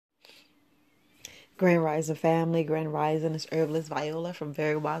Grand Rising family, Grand Rising is Herbalist Viola from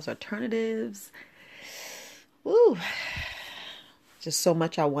Very Wise Alternatives. Woo! Just so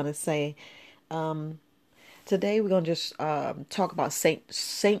much I want to say. Um, Today we're gonna just talk about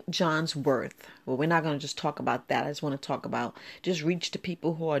Saint John's Wort. Well, we're not gonna just talk about that. I just want to talk about just reach to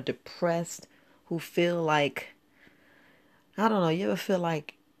people who are depressed, who feel like I don't know. You ever feel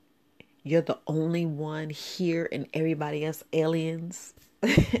like you're the only one here and everybody else aliens?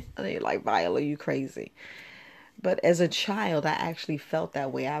 And you're like, Viola, you crazy. But as a child, I actually felt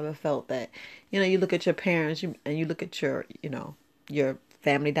that way. I ever felt that, you look at your parents and you look at your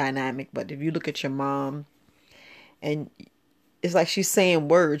family dynamic. But if you look at your mom and it's like she's saying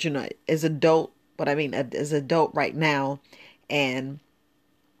words, as adult, but I mean, as adult right now, and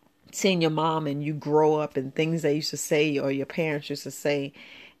seeing your mom and you grow up and things they used to say or your parents used to say.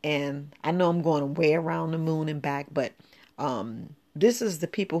 And I know I'm going way around the moon and back, but this is the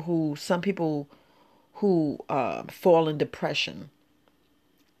people some people who fall in depression.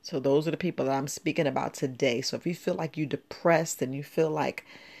 So those are the people that I'm speaking about today. So if you feel like you're depressed and you feel like,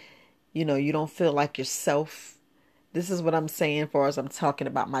 you don't feel like yourself, this is what I'm saying for as I'm talking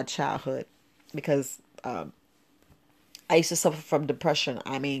about my childhood. Because I used to suffer from depression.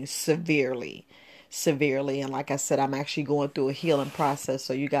 I mean, severely, severely. And like I said, I'm actually going through a healing process.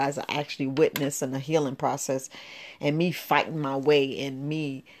 So you guys are actually witnessing the healing process and me fighting my way and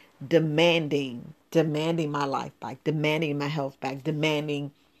me demanding my life back, demanding my health back,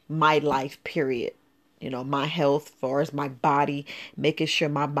 demanding my life, period. My health, as far as my body, making sure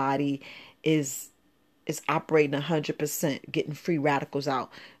my body is operating 100%, getting free radicals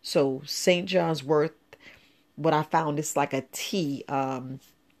out. So St. John's Wort, what I found is like a tea.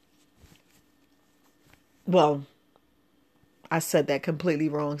 Well, I said that completely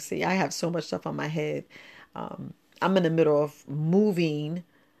wrong. See, I have so much stuff on my head. I'm in the middle of moving.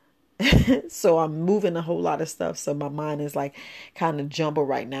 So I'm moving a whole lot of stuff. So my mind is like kind of jumbled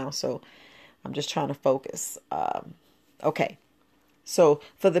right now. So I'm just trying to focus. Okay. So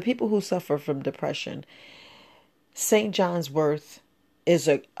for the people who suffer from depression, St. John's Wort is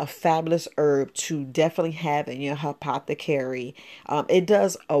a fabulous herb to definitely have in your apothecary. It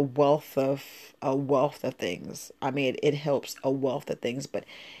does a wealth of things. I mean, it helps a wealth of things. But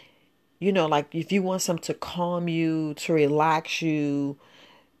like if you want something to calm you, to relax you,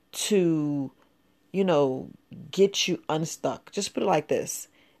 to you know get you unstuck, just put it like this.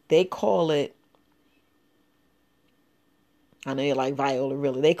 They call it. I know you're like, Viola,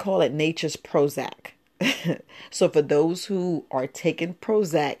 really. They call it nature's Prozac. So for those who are taking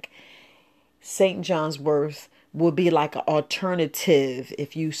Prozac, St. John's Wort will be like an alternative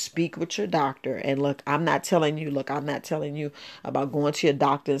if you speak with your doctor. And I'm not telling you about going to your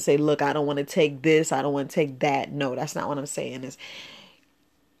doctor and say, look, I don't want to take this, I don't want to take that. No, that's not what I'm saying. Is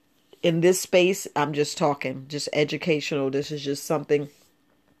in this space, I'm just talking, just educational. This is just something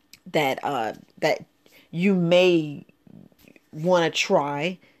that you may want to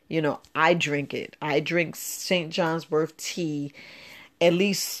try. I drink it. I drink St. John's Wort tea at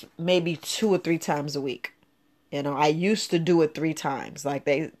least maybe 2 or 3 times a week. I used to do it 3 times. Like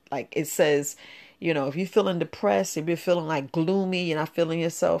it says, if you're feeling depressed, if you're feeling like gloomy, you're not feeling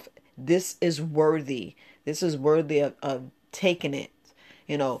yourself, this is worthy. This is worthy of taking it.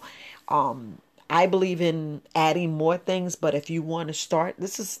 You know, I believe in adding more things, but if you want to start,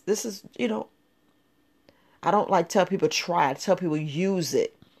 this is, I don't like tell people try. I tell people use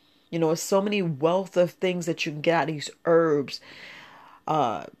it. It's so many wealth of things that you can get out of these herbs,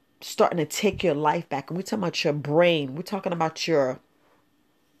 starting to take your life back. And we're talking about your brain. We're talking about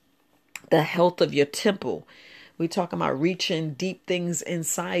the health of your temple. We're talking about reaching deep things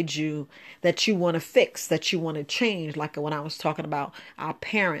inside you that you want to fix, that you want to change. Like when I was talking about our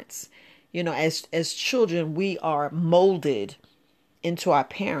parents, as children, we are molded into our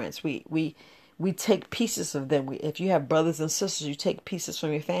parents. We take pieces of them. If you have brothers and sisters, you take pieces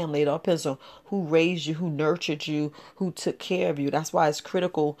from your family. It all depends on who raised you, who nurtured you, who took care of you. That's why it's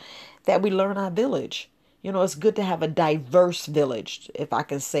critical that we learn our village. It's good to have a diverse village, if I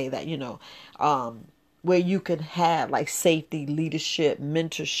can say that, where you can have like safety, leadership,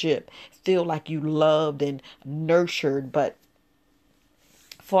 mentorship, feel like you loved and nurtured. But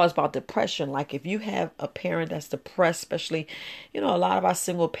as far as about depression, like if you have a parent that's depressed, especially, a lot of our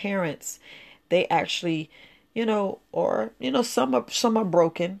single parents, they actually, some are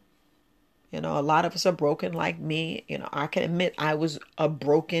broken. A lot of us are broken like me. I can admit I was a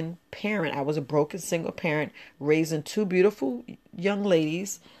broken parent. I was a broken single parent raising two beautiful young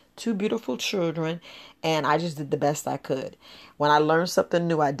ladies, two beautiful children, and I just did the best I could. When I learned something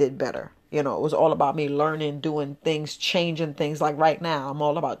new, I did better. It was all about me learning, doing things, changing things. Like right now, I'm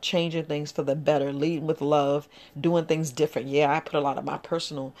all about changing things for the better, leading with love, doing things different. Yeah, I put a lot of my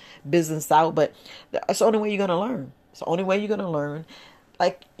personal business out, but that's the only way you're going to learn. It's the only way you're going to learn.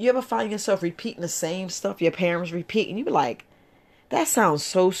 Like, you ever find yourself repeating the same stuff your parents repeat, and you be like, that sounds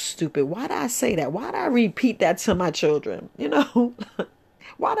so stupid. Why did I say that? Why did I repeat that to my children?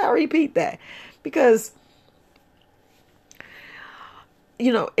 Why did I repeat that? Because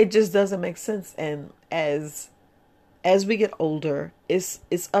it just doesn't make sense. And as we get older,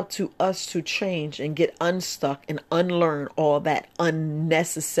 it's up to us to change and get unstuck and unlearn all that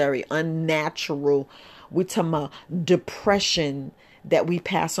unnecessary, unnatural, we talking about depression that we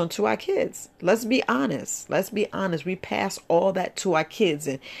pass on to our kids. Let's be honest. We pass all that to our kids,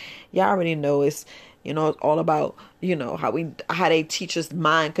 and y'all already know it's all about how they teach us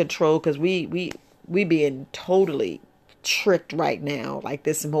mind control, because we being totally tricked right now, like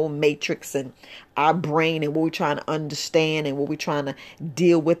this whole matrix and our brain and what we're trying to understand and what we're trying to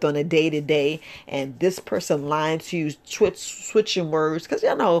deal with on a day to day. And this person lying to you, switching words, because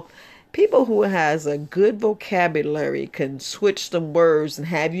people who has a good vocabulary can switch some words and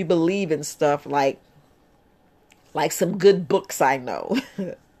have you believe in stuff like some good books I know.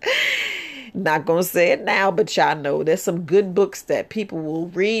 Not gonna say it now, but y'all know there's some good books that people will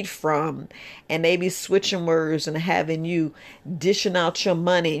read from, and they be switching words and having you dishing out your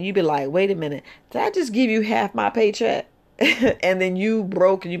money, and you be like, wait a minute, did I just give you half my paycheck? And then you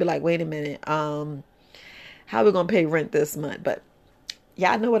broke, and you be like, wait a minute, how we gonna pay rent this month? But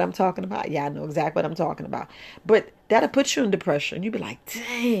y'all know what I'm talking about. Y'all know exactly what I'm talking about. But that'll put you in depression. You be like,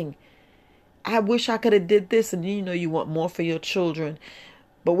 dang, I wish I could have did this. And you want more for your children.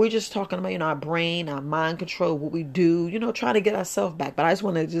 But we're just talking about, our brain, our mind control, what we do, trying to get ourselves back. But I just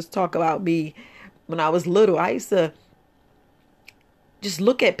want to just talk about me. When I was little, I used to just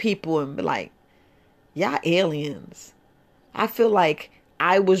look at people and be like, y'all aliens. I feel like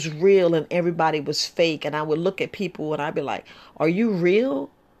I was real and everybody was fake. And I would look at people and I'd be like, are you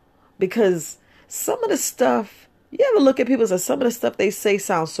real? Because some of the stuff, you ever look at people and say, some of the stuff they say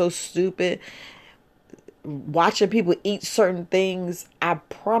sounds so stupid. Watching people eat certain things, I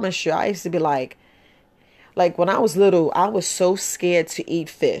promise you, I used to be like when I was little, I was so scared to eat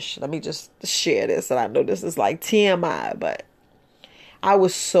fish. Let me just share this, and I know this is like TMI, but I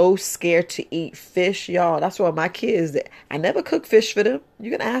was so scared to eat fish, y'all. That's why my kids, I never cook fish for them. You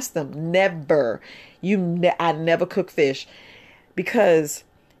can ask them. Never. I never cook fish, because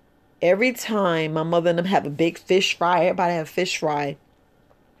every time my mother and them have a big fish fry, everybody have a fish fry,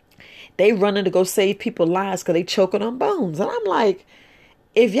 they running to go save people's lives because they choking on bones. And I'm like,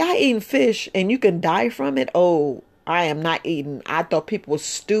 if y'all eating fish and you can die from it, oh, I am not eating. I thought people were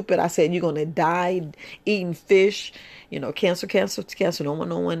stupid. I said, you're going to die eating fish. Cancel. Don't want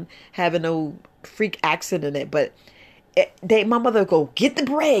no one having no freak accident in it. But my mother would go, get the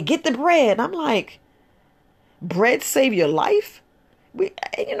bread. And I'm like, bread save your life?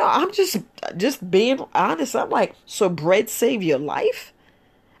 I'm just being honest. I'm like, so bread save your life?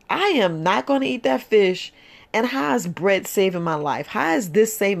 I am not going to eat that fish. And how is bread saving my life? How is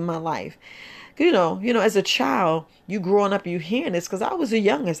this saving my life? As a child, you growing up, you hearing this, because I was the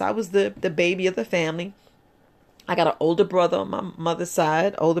youngest. I was the baby of the family. I got an older brother on my mother's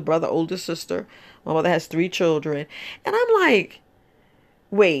side, older brother, older sister. My mother has 3 children. And I'm like,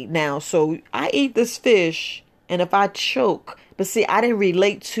 wait, now, so I eat this fish, and if I choke, but see, I didn't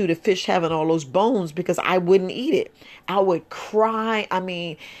relate to the fish having all those bones because I wouldn't eat it. I would cry. I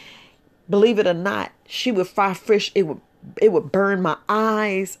mean, believe it or not, she would fry fish. It would burn my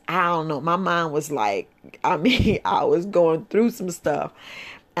eyes. I don't know. My mind was like, I was going through some stuff.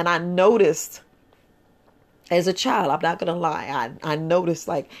 And I noticed as a child, I'm not going to lie, I noticed,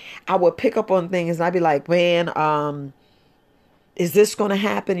 like, I would pick up on things and I'd be like, man, is this going to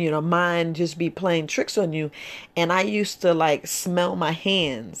happen? Mind just be playing tricks on you. And I used to like smell my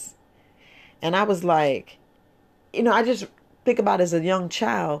hands. And I was like, I just think about as a young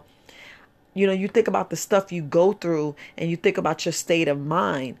child, you think about the stuff you go through and you think about your state of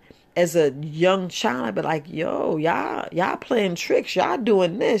mind. As a young child, I'd be like, yo, y'all playing tricks. Y'all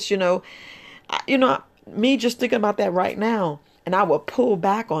doing this, me just thinking about that right now. And I would pull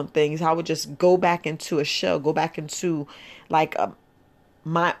back on things. I would just go back into a shell, go back into like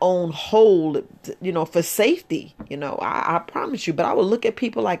my own hole, for safety. I promise you. But I would look at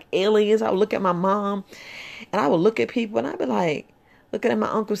people like aliens. I would look at my mom, and I would look at people, and I'd be like, looking at my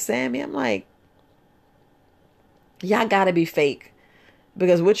Uncle Sammy, I'm like, y'all gotta be fake.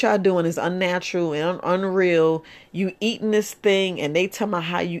 Because what y'all doing is unnatural and unreal. You eating this thing, and they tell me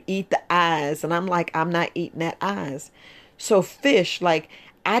how you eat the eyes. And I'm like, I'm not eating that eyes. So fish, like,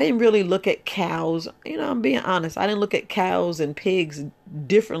 I didn't really look at cows. I'm being honest. I didn't look at cows and pigs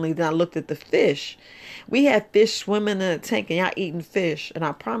differently than I looked at the fish. We had fish swimming in a tank and y'all eating fish. And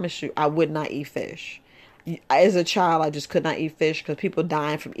I promise you, I would not eat fish. As a child, I just could not eat fish because people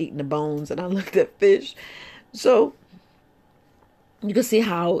dying from eating the bones. And I looked at fish. So you can see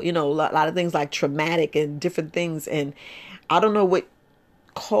how, a lot of things like traumatic and different things. And I don't know what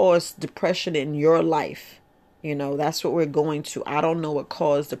caused depression in your life. That's what we're going to. I don't know what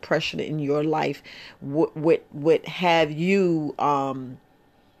caused depression in your life. What would have you,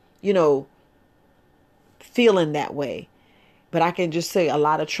 feeling that way. But I can just say a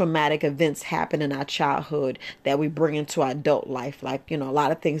lot of traumatic events happen in our childhood that we bring into our adult life. Like, a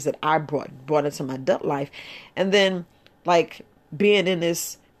lot of things that I brought into my adult life. And then like being in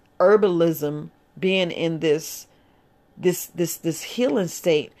this herbalism, being in this healing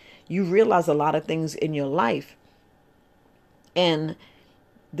state, you realize a lot of things in your life. And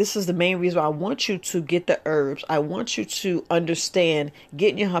this is the main reason why I want you to get the herbs. I want you to understand,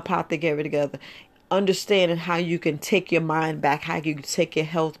 getting your apothecary together, understanding how you can take your mind back, how you can take your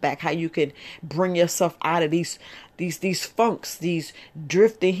health back, how you can bring yourself out of these funks, these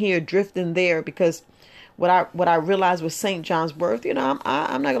drifting here, drifting there. Because what I realized with St. John's Wort, I'm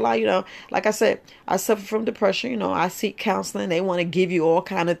not gonna lie, like I said, I suffer from depression. I seek counseling. They want to give you all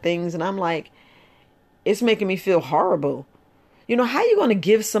kind of things, and I'm like, it's making me feel horrible. How you gonna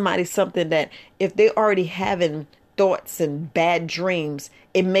give somebody something that if they already having thoughts and bad dreams,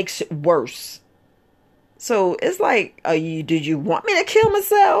 it makes it worse? So it's like, did you want me to kill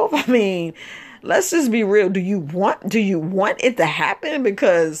myself? I mean, let's just be real. Do you want it to happen?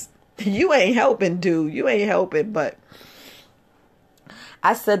 Because you ain't helping, dude. You ain't helping. But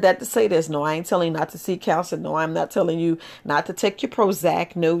I said that to say this. No, I ain't telling you not to seek counseling. No, I'm not telling you not to take your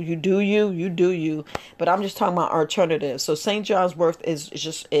Prozac. No, you do you. But I'm just talking about alternatives. So St. John's Wort is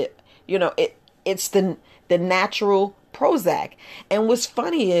just it. It's the natural Prozac. And what's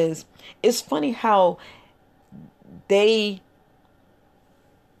funny is, it's funny how they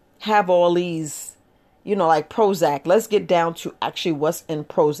have all these, like Prozac. Let's get down to actually what's in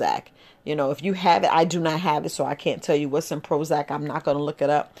Prozac. If you have it, I do not have it, so I can't tell you what's in Prozac. I'm not going to look it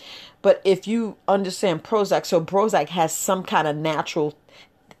up. But if you understand Prozac, so Prozac has some kind of natural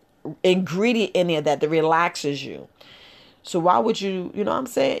ingredient in there that relaxes you. So why would you, what I'm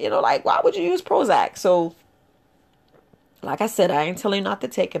saying? Why would you use Prozac? So, like I said, I ain't telling you not to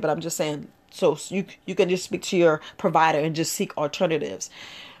take it, but I'm just saying, so you can just speak to your provider and just seek alternatives.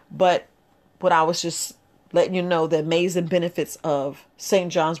 But what I was just letting you know, the amazing benefits of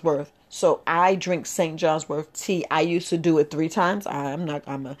St. John's Wort. So I drink St. John's Wort tea. I used to do it 3 times.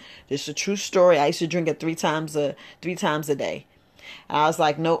 This is a true story. I used to drink it 3 times a day. And I was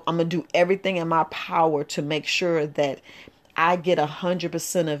like, no, I'm going to do everything in my power to make sure that I get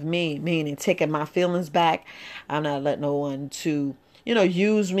 100% of me, meaning taking my feelings back. I'm not letting no one to,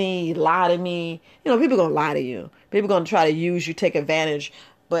 use me, lie to me. People going to lie to you. People going to try to use you, take advantage.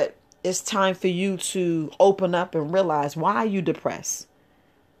 But it's time for you to open up and realize, why are you depressed?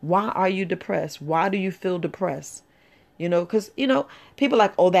 Why are you depressed? Why do you feel depressed? Because, people are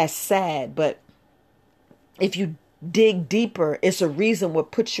like, oh, that's sad. But if you dig deeper, it's a reason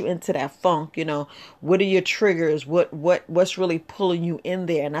what puts you into that funk. What are your triggers? What's really pulling you in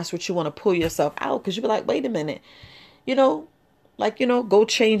there? And that's what you want to pull yourself out. Because you be like, wait a minute, go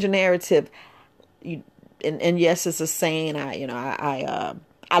change the narrative. And yes, it's a saying.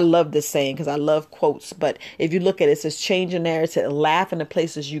 I love this saying because I love quotes. But if you look at it, it says change your narrative and laugh in the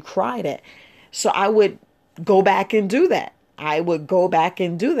places you cried at. So I would go back and do that.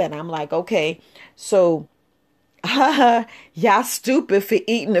 And I'm like, okay, so y'all stupid for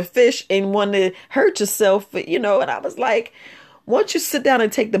eating the fish and want to hurt yourself. And I was like, once you sit down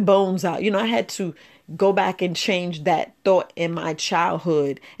and take the bones out, I had to go back and change that thought in my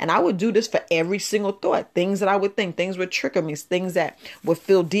childhood. And I would do this for every single thought, things that I would think, things would trigger me, things that would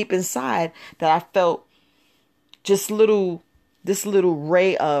feel deep inside that I felt just this little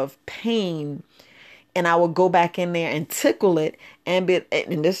ray of pain. And I would go back in there and tickle it and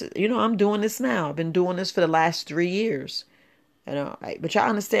this, I'm doing this now. I've been doing this for the last 3 years, but y'all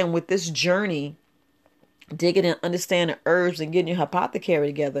understand, with this journey, digging and understanding herbs and getting your apothecary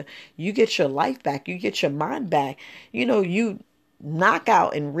together, you get your life back. You get your mind back. You knock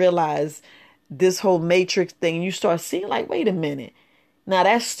out and realize this whole matrix thing. You start seeing like, wait a minute. Now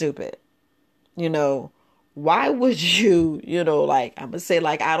that's stupid. Why would you, I'm going to say,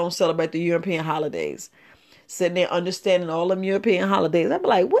 like, I don't celebrate the European holidays. Sitting there understanding all them European holidays. I'd be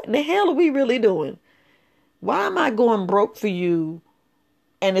like, what in the hell are we really doing? Why am I going broke for you?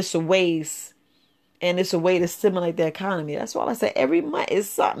 And it's a waste. And it's a way to stimulate the economy. That's all I say. Every month is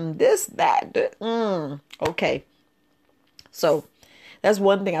something. This, that. Okay. So that's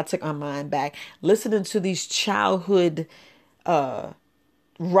one thing I took my mind back. Listening to these childhood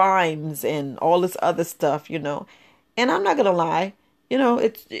rhymes and all this other stuff, And I'm not gonna lie,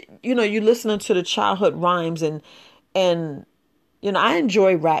 it's you listening to the childhood rhymes and I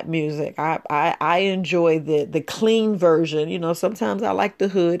enjoy rap music. I enjoy the clean version. Sometimes I like the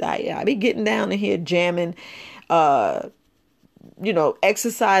hood. I be getting down in here jamming,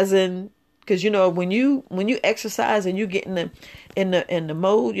 exercising. Because when you exercise and you get in the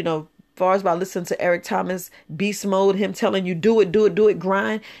mode, far as by listening to Eric Thomas Beast Mode, him telling you do it,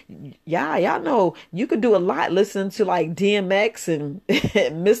 grind. Yeah, y'all know you could do a lot listening to like DMX and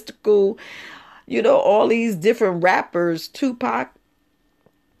Mystical, all these different rappers, Tupac.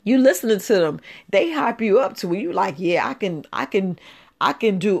 You listening to them, they hype you up to where you like, yeah, I can do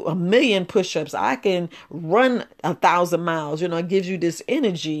 1,000,000 push-ups. I can run 1,000 miles. It gives you this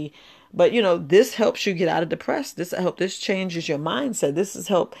energy. But, this helps you get out of depression. This changes your mindset. This has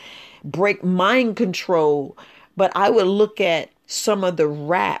helped break mind control. But I would look at some of the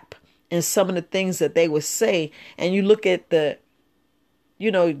rap and some of the things that they would say. And you look at the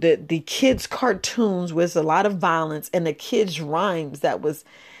kids' cartoons with a lot of violence and the kids' rhymes that was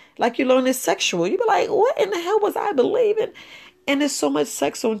like you learn it's sexual. You be like, what in the hell was I believing? And there's so much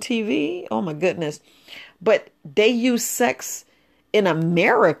sex on TV. Oh, my goodness. But they use sex in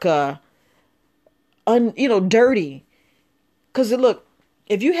America, dirty. Because look,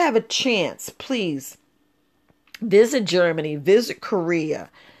 if you have a chance, please visit Germany, visit Korea,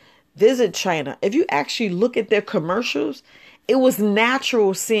 visit China. If you actually look at their commercials, it was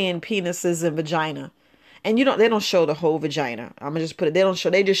natural seeing penises and vagina. And they don't show the whole vagina. I'm gonna just put it.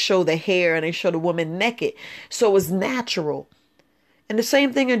 They just show the hair and they show the woman naked. So it was natural. And the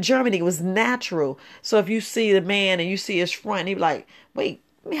same thing in Germany, it was natural. So if you see the man and you see his front, he'd be like, wait,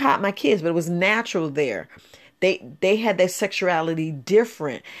 let me hide my kids. But it was natural there. They had their sexuality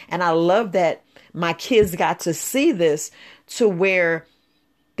different. And I love that my kids got to see this to where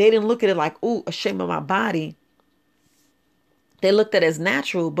they didn't look at it like, ooh, a shame of my body. They looked at it as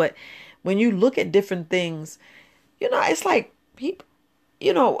natural. But when you look at different things, it's like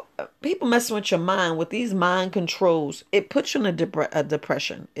people messing with your mind with these mind controls. It puts you in a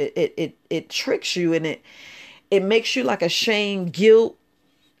depression. It tricks you and it makes you like ashamed, guilt.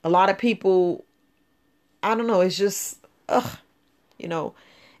 A lot of people, I don't know. It's just,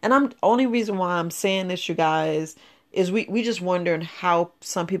 and only reason why I'm saying this, you guys, is we just wondering how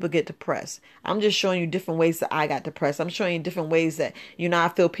some people get depressed. I'm just showing you different ways that I got depressed. I'm showing you different ways that, I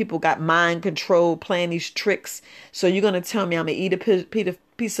feel people got mind control, playing these tricks. So you're going to tell me I'm going to eat a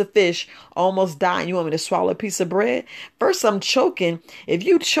piece of fish, almost die, and you want me to swallow a piece of bread? First, I'm choking. If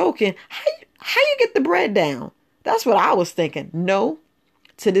you choking, how you get the bread down? That's what I was thinking. No,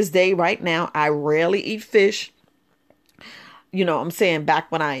 to this day, right now, I rarely eat fish. I'm saying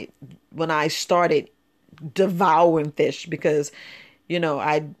back when I started devouring fish because,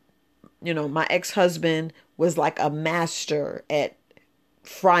 my ex-husband was like a master at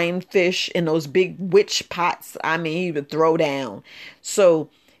frying fish in those big witch pots. I mean, he would throw down. So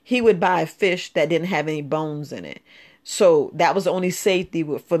he would buy fish that didn't have any bones in it. So that was the only safety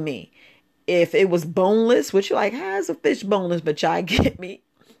for me. If it was boneless, which you're like, how is a fish boneless? But y'all get me.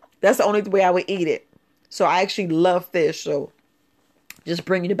 That's the only way I would eat it. So I actually love fish. So just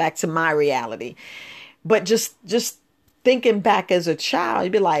bringing it back to my reality. But just thinking back as a child,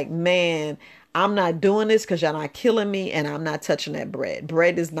 you'd be like, man, I'm not doing this because y'all not killing me and I'm not touching that bread.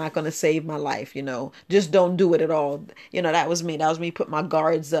 Bread is not going to save my life, Just don't do it at all. That was me. That was me put my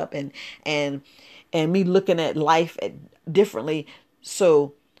guards up and me looking at life differently.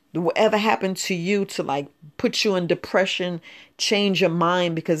 So whatever happened to you to like put you in depression, change your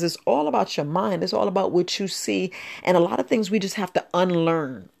mind, because it's all about your mind. It's all about what you see. And a lot of things we just have to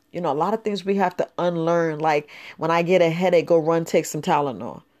unlearn. A lot of things we have to unlearn. Like when I get a headache, go run, take some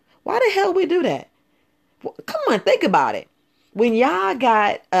Tylenol. Why the hell we do that? Well, come on, think about it. When y'all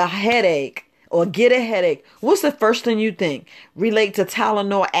got a headache or get a headache, what's the first thing you think? Relate to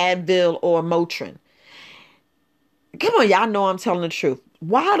Tylenol, Advil, or Motrin. Come on, y'all know I'm telling the truth.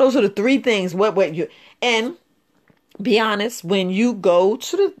 Why? Those are the three things. And be honest, when you go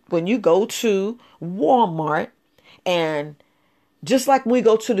to Walmart, and just like when we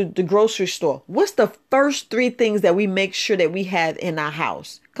go to the grocery store, what's the first three things that we make sure that we have in our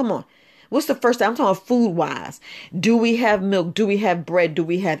house? Come on. What's the first? I'm talking food wise. Do we have milk? Do we have bread? Do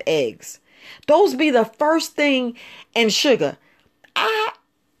we have eggs? Those be the first thing. And sugar. I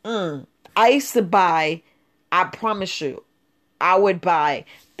used to buy, I promise you, I would buy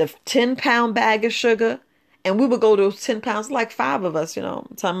the 10-pound bag of sugar, and we would go to 10 pounds, like 5 of us,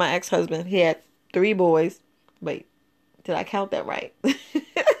 Time my ex-husband, he had 3 boys. Wait, did I count that right?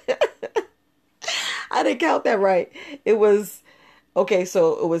 I didn't count that right. It was, okay,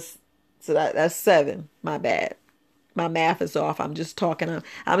 so that's 7. My bad. My math is off. I'm just talking.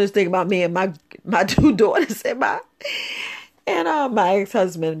 I'm just thinking about me and my 2 daughters and my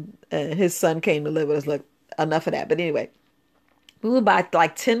ex-husband and his son came to live with us. Look, enough of that. But anyway, we would buy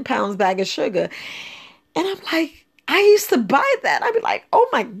like 10 pounds bag of sugar. And I'm like, I used to buy that. I'd be like, oh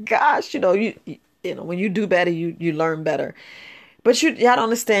my gosh, when you do better, you learn better. But y'all don't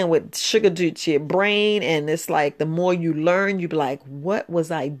understand what sugar do to your brain. And it's like, the more you learn, you be like, what was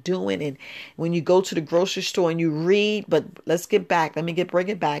I doing? And when you go to the grocery store and you read, but let's get back. Bring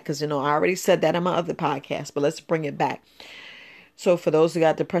it back. Cause I already said that in my other podcast, but let's bring it back. So for those who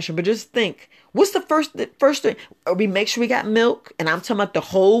got depression, but just think, what's the first thing? We make sure we got milk, and I'm talking about the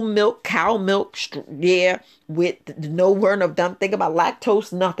whole milk, cow milk, with no worrying of, don't think about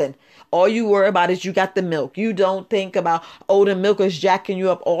lactose, nothing. All you worry about is you got the milk. You don't think about, oh, the milk is jacking you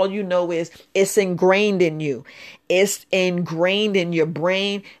up. All you know is it's ingrained in you. It's ingrained in your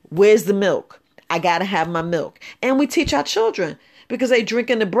brain. Where's the milk? I got to have my milk. And we teach our children, because they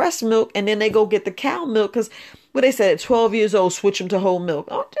drinking the breast milk and then they go get the cow milk, because what they said at 12 years old, switch them to whole milk.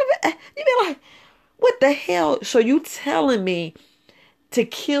 Oh, you be like, what the hell? So you telling me to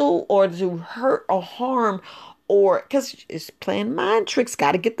kill or to hurt or harm, or because it's playing mind tricks,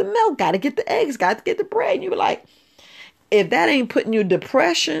 got to get the milk, got to get the eggs, got to get the bread. And you be like, if that ain't putting you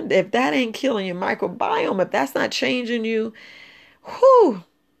depression, if that ain't killing your microbiome, if that's not changing you, whew,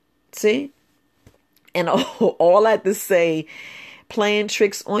 see? And all I have to say, playing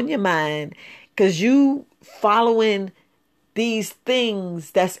tricks on your mind, because you following these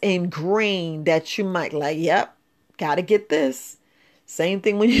things that's ingrained that you might like, yep, got to get this. Same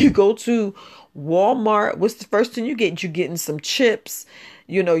thing when you go to Walmart. What's the first thing you get? You're getting some chips.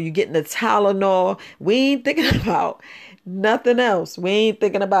 You're getting the Tylenol. We ain't thinking about nothing else. We ain't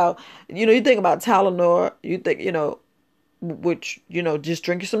thinking about, you think about Tylenol. You think, just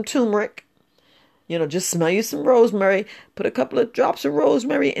drink you some turmeric. Just smell you some rosemary. Put a couple of drops of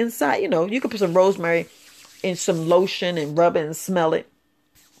rosemary inside. You could put some rosemary in some lotion and rub it and smell it.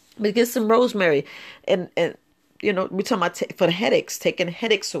 But get some rosemary and we're talking about for the headaches, taking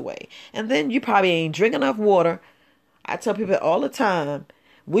headaches away. And then you probably ain't drinking enough water. I tell people all the time,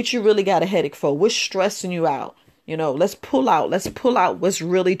 what you really got a headache for? What's stressing you out? Let's pull out what's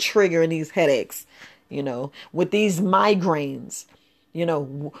really triggering these headaches, with these migraines.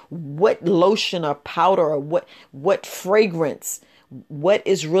 What lotion or powder or what fragrance, what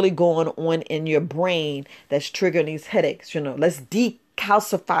is really going on in your brain that's triggering these headaches. Let's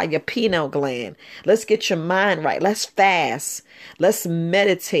decalcify your pineal gland. Let's get your mind right. Let's fast. Let's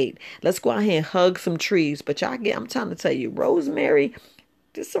meditate. Let's go out here and hug some trees. But I'm trying to tell you, rosemary,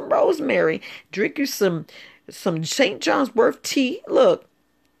 just some rosemary. Drink you some St. John's Wort tea. Look,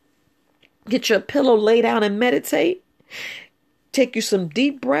 get your pillow, lay down and meditate. Take you some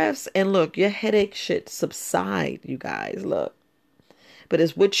deep breaths, and look, your headache should subside, you guys. Look, but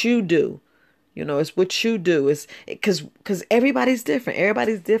it's what you do. It's what you do. It's because everybody's different.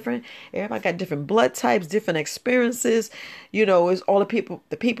 Everybody's different. Everybody got different blood types, different experiences. It's all the people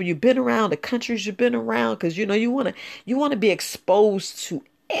you've been around, the countries you've been around. Because you want to be exposed to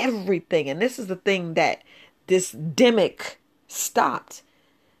everything. And this is the thing that this demic stopped.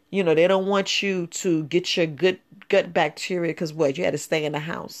 They don't want you to get your good gut bacteria, because you had to stay in the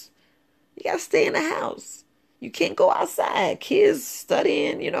house. You got to stay in the house. You can't go outside. Kids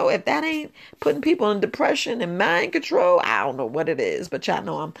studying, if that ain't putting people in depression and mind control, I don't know what it is. But y'all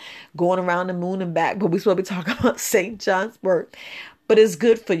know I'm going around the moon and back. But we're supposed to be talking about St. John's Wort. But it's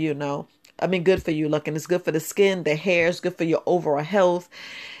good for you, good for you. Look, and it's good for the skin, the hair. It's good for your overall health.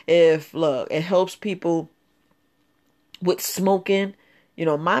 It helps people with smoking.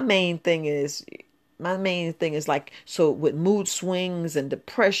 My main thing is like, so with mood swings and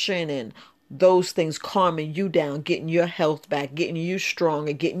depression and those things, calming you down, getting your health back, getting you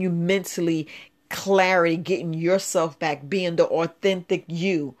stronger, getting you mentally clarity, getting yourself back, being the authentic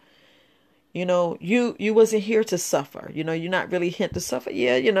you. You wasn't here to suffer. You're not really here to suffer.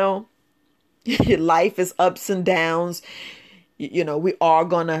 Yeah, your life is ups and downs. We are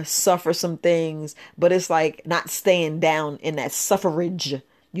gonna suffer some things, but it's like not staying down in that suffrage.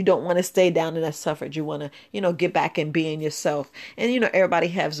 You don't want to stay down in that suffrage. You want to, get back and being yourself. And, everybody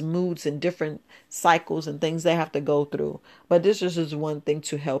has moods and different cycles and things they have to go through. But this is just one thing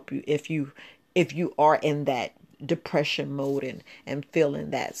to help you if you are in that depression mode and feeling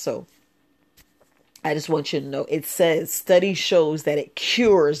that. So I just want you to know, it says study shows that it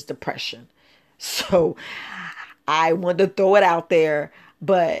cures depression. So I wanted to throw it out there,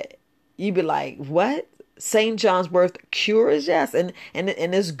 but you'd be like, what? St. John's wort cures? Yes. And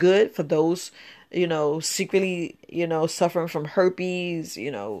it's good for those, secretly, suffering from herpes,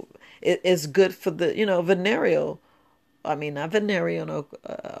 it's good for the, venereal. I mean, not venereal. No,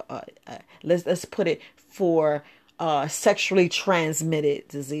 let's put it for sexually transmitted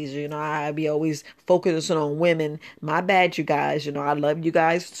disease. I be always focusing on women. My bad, you guys. I love you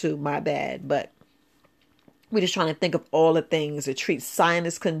guys too. My bad, but we're just trying to think of all the things. It treats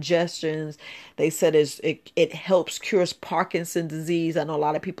sinus congestions. They said it helps cures Parkinson's disease. I know a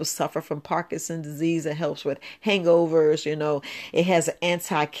lot of people suffer from Parkinson's disease. It helps with hangovers. It has an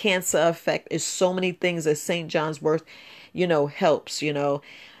anti-cancer effect. There's so many things that St. John's wort, helps. It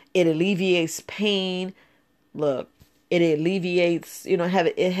alleviates pain. Look, it alleviates.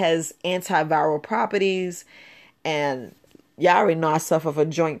 It has antiviral properties, and y'all already know I suffer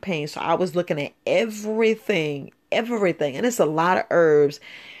from joint pain. So I was looking at everything. And it's a lot of herbs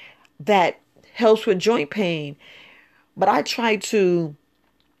that helps with joint pain. But I try to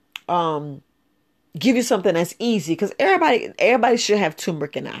give you something that's easy, because everybody should have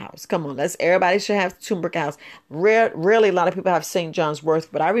turmeric in the house. Come on, everybody should have turmeric in the house. Rarely a lot of people have St. John's wort,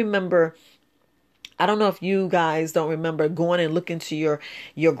 but I remember, I don't know if you guys don't remember going and looking to your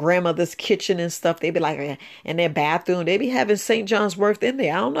grandmother's kitchen and stuff. They'd be like, in their bathroom, they'd be having St. John's wort in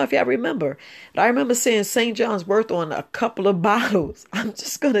there. I don't know if y'all remember, but I remember seeing St. John's wort on a couple of bottles. I'm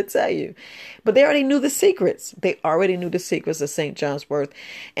just going to tell you. But they already knew the secrets. They already knew the secrets of St. John's wort.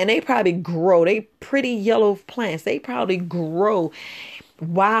 And they probably grow. They pretty yellow plants. They probably grow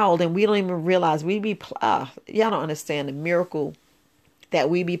wild, and we don't even realize. Y'all don't understand the miracle that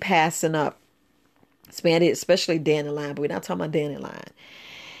we be passing up. Especially dandelion, but we're not talking about dandelion.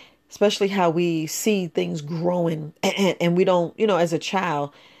 Especially how we see things growing, and we don't, as a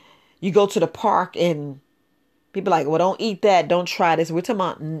child, you go to the park and people are like, well, don't eat that, don't try this. We're talking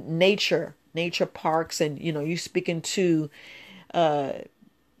about nature parks, and you speaking to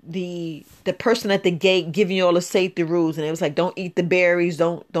the person at the gate giving you all the safety rules, and it was like, don't eat the berries,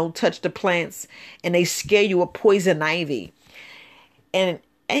 don't touch the plants, and they scare you with poison ivy. And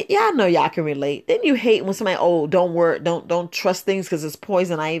y'all know y'all can relate. Then you hate when somebody, don't trust things because it's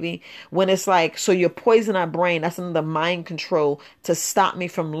poison ivy. When it's like, so you're poisoning our brain. That's another mind control to stop me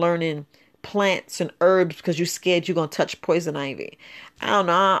from learning plants and herbs because you're scared you're going to touch poison ivy. I don't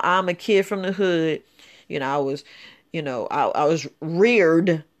know. I'm a kid from the hood. I was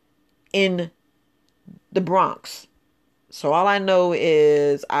reared in the Bronx. So all I know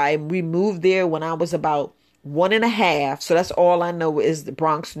is we moved there when I was about 1.5. So that's all I know is the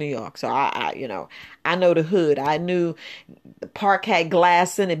Bronx, New York. So I know the hood. I knew the park had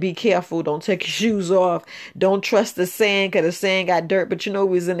glass in it. Be careful. Don't take your shoes off. Don't trust the sand, because the sand got dirt. But we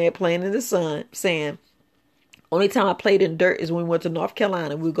was in there playing in the sand. Only time I played in dirt is when we went to North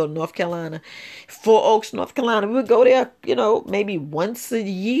Carolina. We would go to North Carolina, Four Oaks, North Carolina. We would go there, maybe once a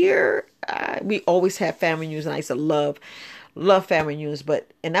year. We always had family reunions, and I used to love family reunions.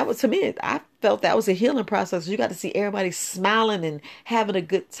 And that was, to me, I felt that was a healing process. You got to see everybody smiling and having a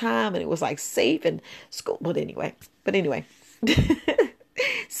good time, and it was like safe and school. But anyway,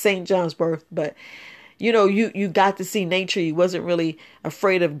 St. John's wort. But you got to see nature. You wasn't really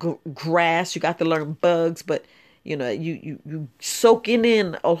afraid of grass. You got to learn bugs, but you soaking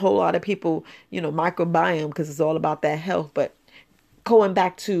in a whole lot of people, microbiome, because it's all about that health. But going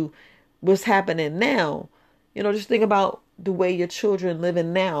back to what's happening now, just think about the way your children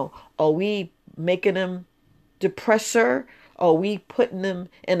living now. Are we making them depressor? Are we putting them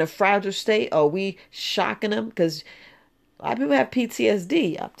in a fragile state? Are we shocking them? Because a lot of people have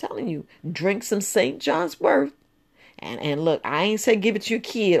PTSD. I'm telling you, drink some St. John's wort. And look, I ain't say give it to your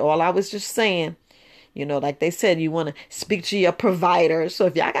kid. All I was just saying, like they said, you want to speak to your provider. So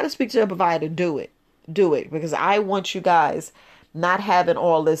if y'all got to speak to your provider, do it. Do it. Because I want you guys not having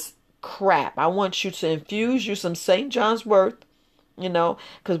all this crap. I want you to infuse you some St. John's wort,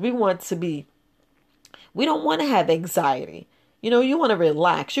 because we don't want to have anxiety. You want to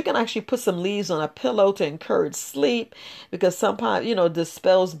relax. You can actually put some leaves on a pillow to encourage sleep, because sometimes,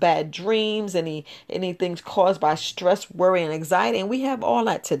 dispels bad dreams, anything caused by stress, worry, and anxiety. And we have all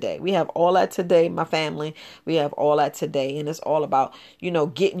that today. My family. We have all that today. And it's all about,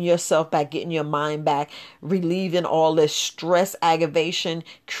 getting yourself back, getting your mind back, relieving all this stress, aggravation,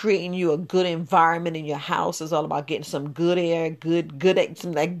 creating you a good environment in your house. It's all about getting some good air,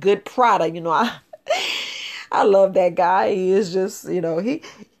 some that good product. I love that guy. He is just,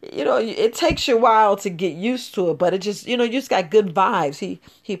 it takes you a while to get used to it, but it just, you just got good vibes.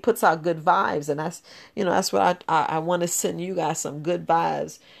 He puts out good vibes, and that's what I want to send you guys, some good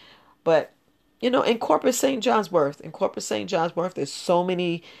vibes. But in corporate St. John's Wort, there's so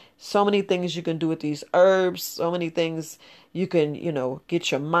many things you can do with these herbs. So many things you can,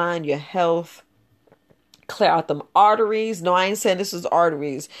 get your mind, your health, clear out them arteries. No, I ain't saying this is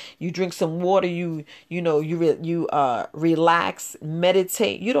arteries. You drink some water, you relax,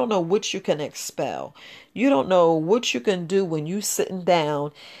 meditate. You don't know what you can expel. You don't know what you can do when you sitting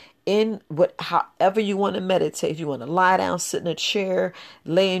down in however you want to meditate. If you want to lie down, sit in a chair,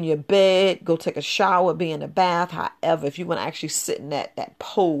 lay in your bed, go take a shower, be in a bath. However, if you want to actually sit in that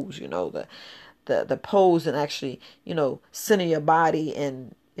pose, the pose, and actually, center your body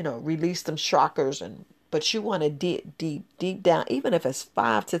and, release them chakras. But you want to deep down, even if it's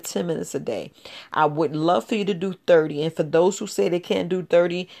 5 to 10 minutes a day. I would love for you to do 30. And for those who say they can't do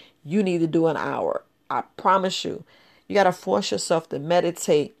 30, you need to do an hour. I promise you. You got to force yourself to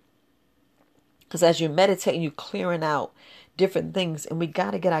meditate. Because as you're meditating, you're clearing out different things. And we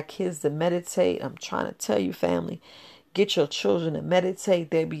got to get our kids to meditate. I'm trying to tell you, family, get your children to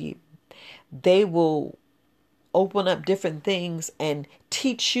meditate. They will open up different things and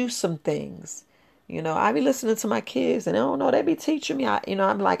teach you some things. I be listening to my kids, and I don't know, they be teaching me.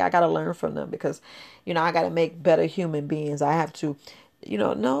 I'm like, I got to learn from them, because, I got to make better human beings. I have to,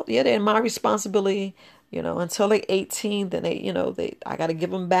 they're my responsibility, until they're 18, then I got to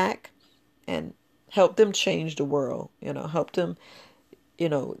give them back and help them change the world, help them,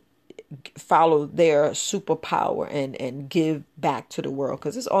 follow their superpower and give back to the world,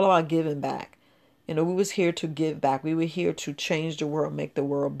 because it's all about giving back. We was here to give back. We were here to change the world, make the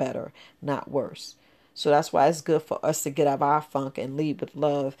world better, not worse. So that's why it's good for us to get out of our funk and lead with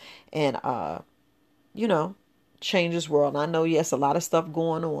love and, change this world. And I know, yes, a lot of stuff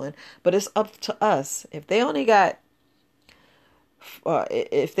going on, but it's up to us. If they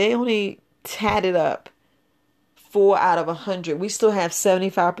only tatted up 4 out of 100, we still have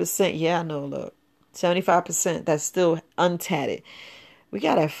 75%. Yeah, I know. Look, 75% that's still untatted. We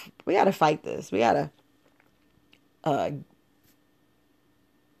gotta fight this. We gotta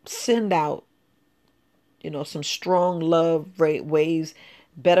send out, some strong love waves,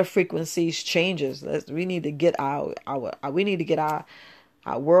 better frequencies, changes. We need to get our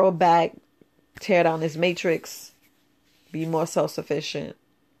world back, tear down this matrix, be more self-sufficient,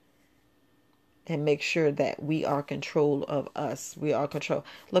 and make sure that we are control of us. We are control.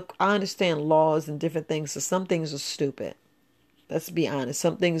 Look, I understand laws and different things, so some things are stupid. Let's be honest.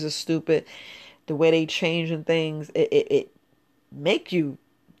 Some things are stupid. The way they changing things, it make you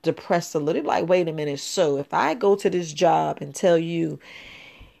depressed a little. Like, wait a minute. So if I go to this job and tell you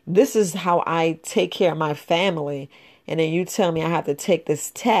this is how I take care of my family, and then you tell me I have to take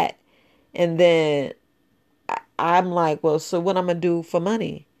this tat, and then I'm like, well, so what I'm gonna do for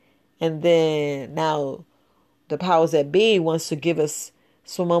money? And then now the powers that be wants to give us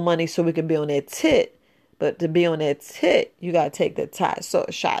some more money so we can be on that tit. But to be on that tit, you got to take the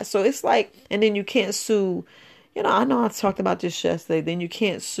shot. So it's like, and then you can't sue. I know I talked about this yesterday. Then you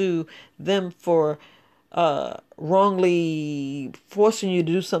can't sue them for wrongly forcing you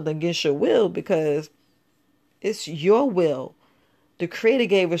to do something against your will, because it's your will. The Creator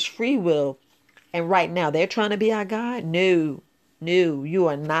gave us free will. And right now they're trying to be our God. No, you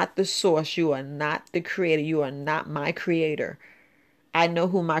are not the source. You are not the Creator. You are not my Creator. I know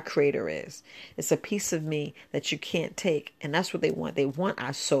who my Creator is. It's a piece of me that you can't take. And that's what they want. They want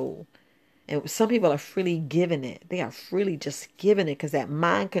our soul. And some people are freely giving it. They are freely just giving it, because that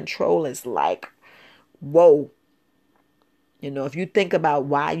mind control is like, whoa. If you think about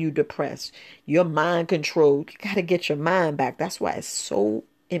why you depressed, your mind control, you got to get your mind back. That's why it's so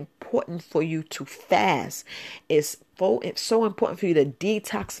important for you to fast. It's so important for you to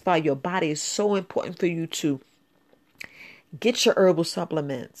detoxify your body. It's so important for you to get your herbal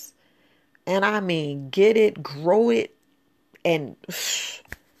supplements. And I mean, get it, grow it, and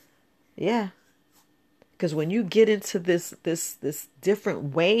yeah. Because when you get into this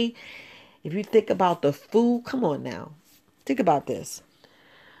different way, if you think about the food, come on now. Think about this.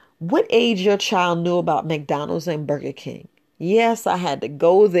 What age your child knew about McDonald's and Burger King? Yes, I had to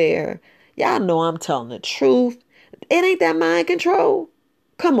go there. Y'all know I'm telling the truth. It ain't that mind control.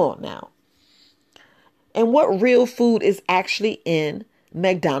 Come on now. And what real food is actually in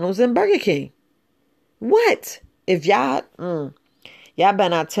McDonald's and Burger King? What? If y'all better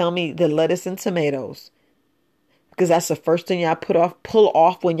not tell me the lettuce and tomatoes, because that's the first thing y'all pull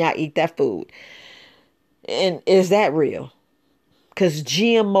off when y'all eat that food. And is that real? Because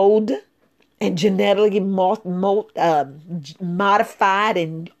GMO'd and genetically modified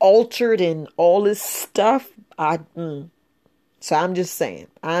and altered and all this stuff. So I'm just saying.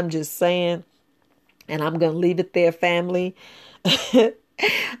 And I'm going to leave it there, family.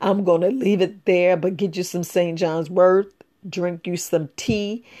 I'm going to leave it there, but get you some St. John's wort, drink you some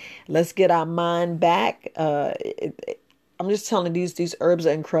tea. Let's get our mind back. I'm just telling you, these herbs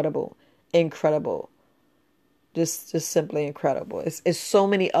are incredible. Incredible. Just simply incredible. It's so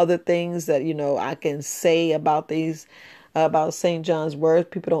many other things that, I can say about these, about St. John's wort.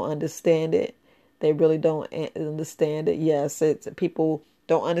 People don't understand it. They really don't understand it. Yes, it's people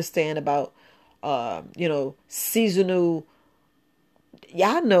don't understand about, seasonal.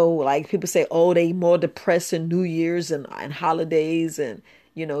 Yeah, I know, like people say, oh, they more depressed in New Year's and holidays, and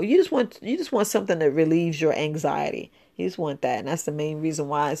you just want something that relieves your anxiety. You just want that, and that's the main reason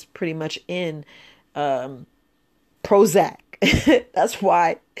why it's pretty much in Prozac. That's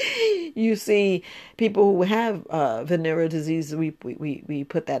why you see people who have venereal disease. We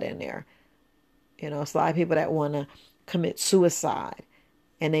put that in there. It's a lot of people that want to commit suicide,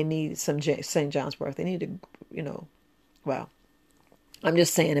 and they need some St. John's wort. They need to, well. I'm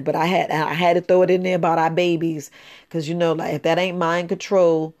just saying it, but I had to throw it in there about our babies, because like if that ain't mind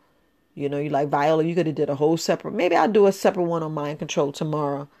control, you like Viola, you could have did a whole separate. Maybe I'll do a separate one on mind control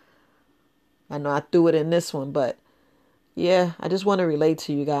tomorrow. I know I threw it in this one, but yeah, I just want to relate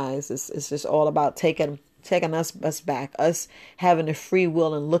to you guys. It's just all about taking us back, us having the free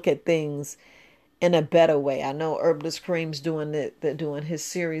will and look at things in a better way. I know Herbalist Kareem's doing it. They're doing his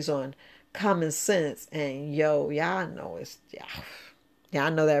series on common sense, and y'all know yeah, I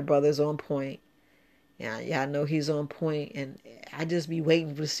know that brother's on point. Yeah, I know he's on point, and I just be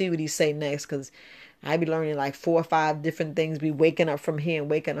waiting to see what he say next, because I be learning like 4 or 5 different things. Be waking up from here and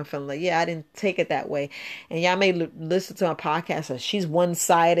waking up from yeah, I didn't take it that way. And y'all may listen to my podcast and she's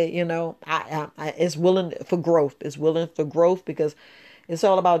one-sided. It's willing for growth. It's willing for growth, because it's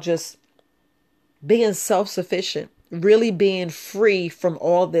all about just being self-sufficient, really being free from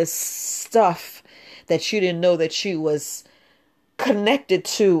all this stuff that you didn't know that you was connected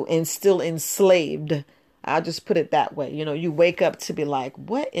to and still enslaved. I'll just put it that way. You wake up to be like,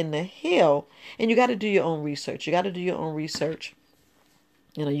 what in the hell? And you got to do your own research. You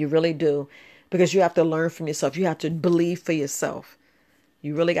really do, because you have to learn from yourself. You have to believe for yourself.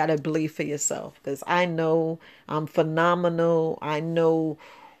 You really got to believe for yourself, because I know I'm phenomenal. I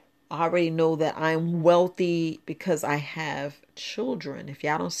already know that I'm wealthy because I have children. If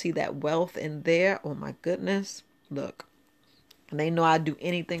y'all don't see that wealth in there, oh my goodness, look. And they know I'd do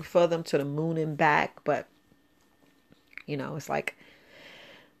anything for them, to the moon and back. But, it's like,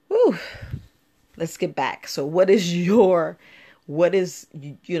 whew, let's get back. So you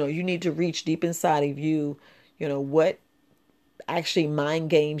need to reach deep inside of you. What actually mind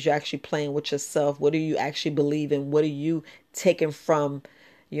games you're actually playing with yourself. What do you actually believe in? What are you taking from,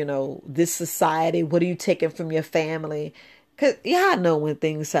 this society? What are you taking from your family? Because, I know when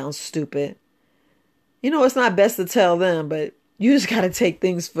things sound stupid. It's not best to tell them, but you just got to take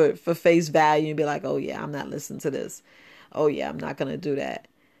things for face value and be like, oh yeah, I'm not listening to this. Oh yeah, I'm not going to do that.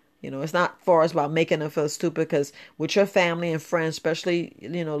 It's not for us about making them feel stupid, because with your family and friends, especially,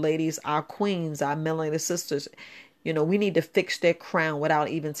 ladies, our queens, our melanated sisters, we need to fix their crown without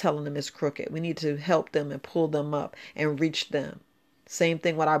even telling them it's crooked. We need to help them and pull them up and reach them. Same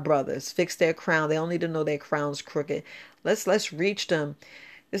thing with our brothers. Fix their crown. They don't need to know their crown's crooked. Let's reach them.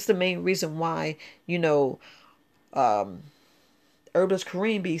 It's the main reason why, Herbalist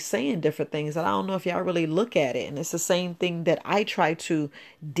Kareem be saying different things that I don't know if y'all really look at it. And it's the same thing that I try to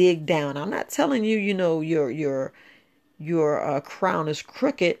dig down. I'm not telling you, your crown is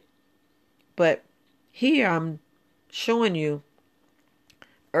crooked, but here I'm showing you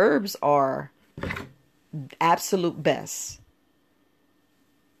herbs are absolute best.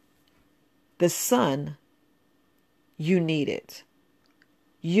 The sun, you need it.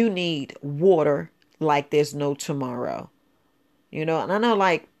 You need water like there's no tomorrow. And I know,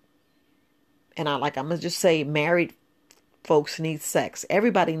 I'm going to just say married folks need sex.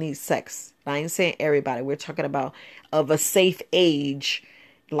 Everybody needs sex. I ain't saying everybody. We're talking about of a safe age.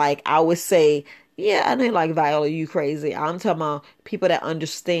 Like I would say, yeah, I know, like, Viola, you crazy. I'm talking about people that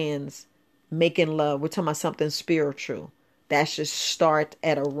understands making love. We're talking about something spiritual. That should start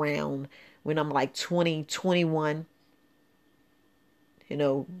at around when I'm like 20, 21,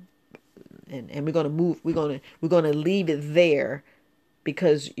 and we're going to move. We're going to leave it there,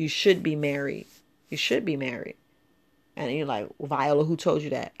 because you should be married. You should be married. And you're like, Viola, who told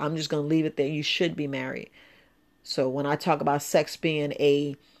you that? I'm just going to leave it there. You should be married. So when I talk about sex being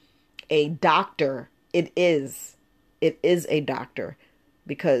a doctor, it is a doctor,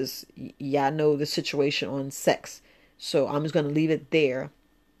 because y'all know the situation on sex. So I'm just going to leave it there,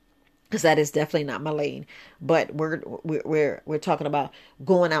 because that is definitely not my lane. But we're talking about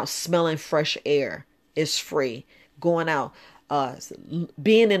going out, smelling fresh air is free. Going out,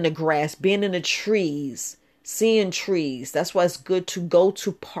 being in the grass, being in the trees, seeing trees. That's why it's good to go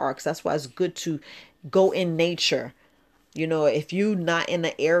to parks. That's why it's good to go in nature. You know, if you not in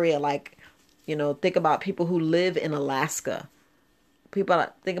the area, like, you know, think about people who live in Alaska. Think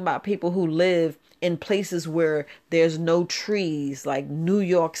about people who live in places where there's no trees, like New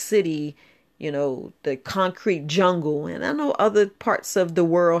York City, you know, the concrete jungle. And I know other parts of the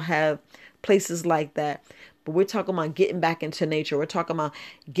world have places like that. But we're talking about getting back into nature. We're talking about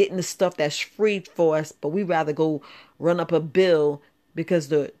getting the stuff that's free for us. But we rather go run up a bill because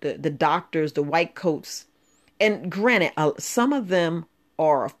the doctors, the white coats, and granted, some of them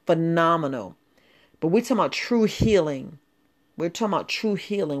are phenomenal. But we're talking about true healing. We're talking about true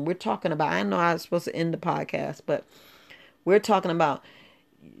healing. We're talking about, I know I was supposed to end the podcast, but we're talking about,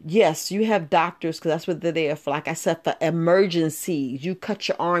 yes, you have doctors, because that's what they're there for. Like I said, for emergencies. You cut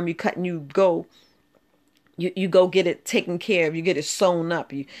your arm, you go get it taken care of. You get it sewn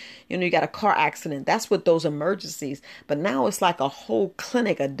up. You know, you got a car accident. That's what those emergencies. But now it's like a whole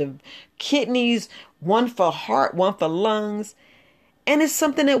clinic, kidneys, one for heart, one for lungs. And it's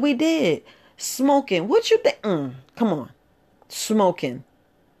something that we did. Smoking. What you think? Come on. Smoking.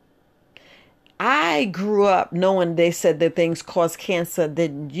 I grew up knowing they said that things cause cancer.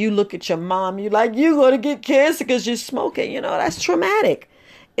 Then you look at your mom, you're like, you're going to get cancer because you're smoking. You know, that's traumatic.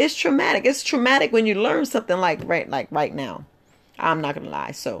 It's traumatic. It's traumatic when you learn something like right now. I'm not going to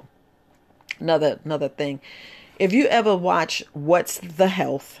lie. So another thing. If you ever watch What's the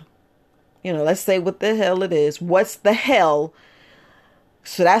Health, you know, let's say what the hell it is. What's the hell?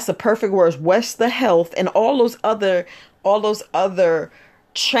 So that's the perfect words. What's the Health? And all those other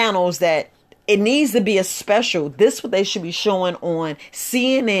channels that it needs to be a special. This is what they should be showing on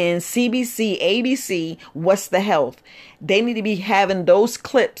CNN, CBC, ABC. What's the Health? They need to be having those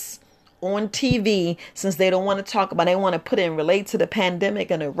clips on TV, since they don't want to talk about, they want to put in relate to the pandemic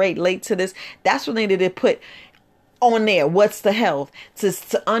and relate to this. That's what they need to put on there. What's the Health?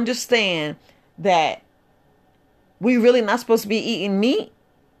 To understand that we really not supposed to be eating meat.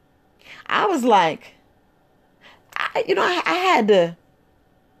 I was like, I had to,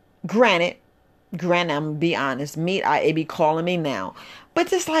 granted, I'm gonna be honest, meat, it be calling me now. But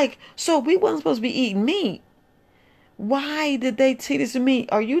just like, so we wasn't supposed to be eating meat. Why did they teach us meat?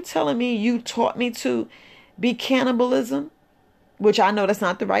 Are you telling me you taught me to be cannibalism? Which I know that's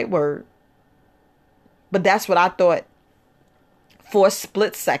not the right word. But that's what I thought for a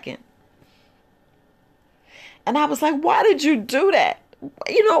split second. And I was like, why did you do that?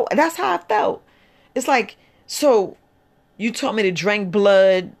 You know, that's how I felt. It's like, so you taught me to drink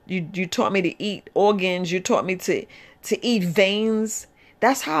blood. You taught me to eat organs. You taught me to eat veins.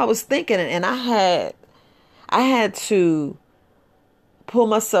 That's how I was thinking. And I had to pull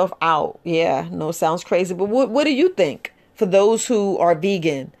myself out. Yeah, no, sounds crazy. But what do you think for those who are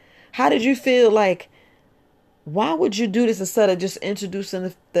vegan? How did you feel? Like, why would you do this instead of just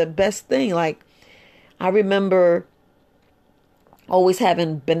introducing the best thing? Like, I remember always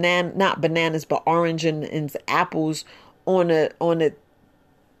having not bananas, but orange and apples on the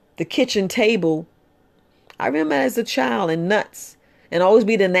kitchen table. I remember as a child, and nuts, and always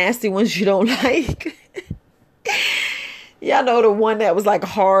be the nasty ones you don't like. Y'all know the one that was like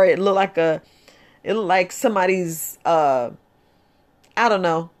hard. It looked like somebody's, I don't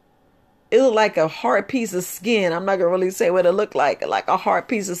know. It looked like a hard piece of skin. I'm not going to really say what it looked like. Like a hard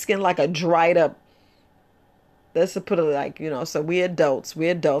piece of skin, like a dried up. Let's put it like, you know, so we adults.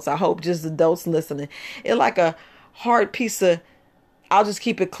 I hope just adults listening. It like a hard piece of, I'll just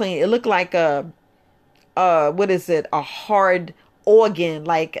keep it clean. It looked like what is it? A hard organ,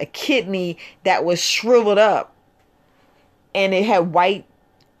 like a kidney that was shriveled up. And it had white,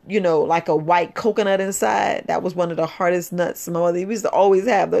 you know, like a white coconut inside. That was one of the hardest nuts my mother used to always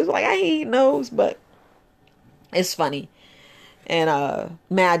have. Those like, I ain't eating those, but it's funny. And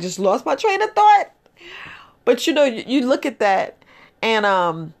man, I just lost my train of thought. But you know, you look at that,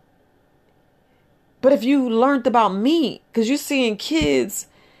 and but if you learned about meat, because you're seeing kids,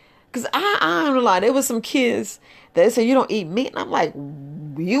 because I don't lie, there was some kids that say you don't eat meat, and I'm like,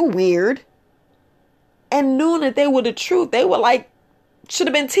 you weird. And knowing that they were the truth, they were like, should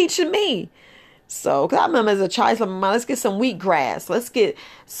have been teaching me. So, because I remember as a child, let's get some wheatgrass. Let's get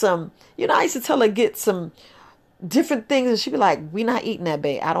some, you know, I used to tell her, get some different things. And she'd be like, we're not eating that,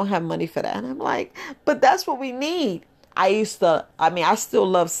 babe. I don't have money for that. And I'm like, but that's what we need. I still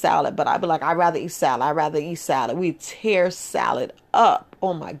love salad, but I'd be like, I'd rather eat salad. I'd rather eat salad. We tear salad up.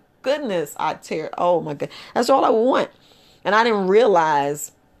 Oh my goodness. Oh my God. That's all I want. And I didn't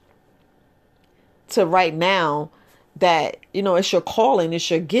realize to right now that, it's your calling, it's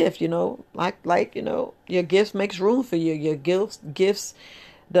your gift, your gift makes room for you. Your gifts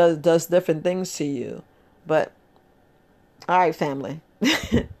does different things to you. But all right, family.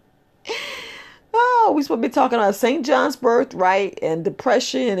 Oh, we supposed to be talking about St. John's birth, right? And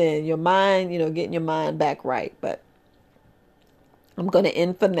depression and your mind, getting your mind back right. But I'm going to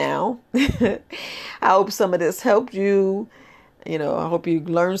end for now. I hope some of this helped you. I hope you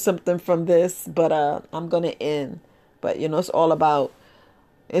learned something from this, but I'm going to end. But, it's all about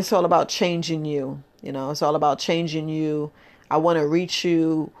changing you. It's all about changing you. I want to reach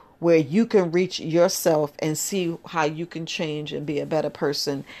you where you can reach yourself and see how you can change and be a better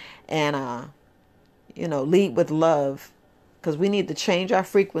person and, lead with love, because we need to change our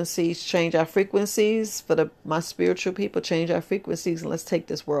frequencies for my spiritual people, change our frequencies, and let's take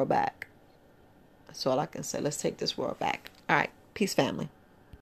this world back. That's all I can say. Let's take this world back. All right. Peace, family.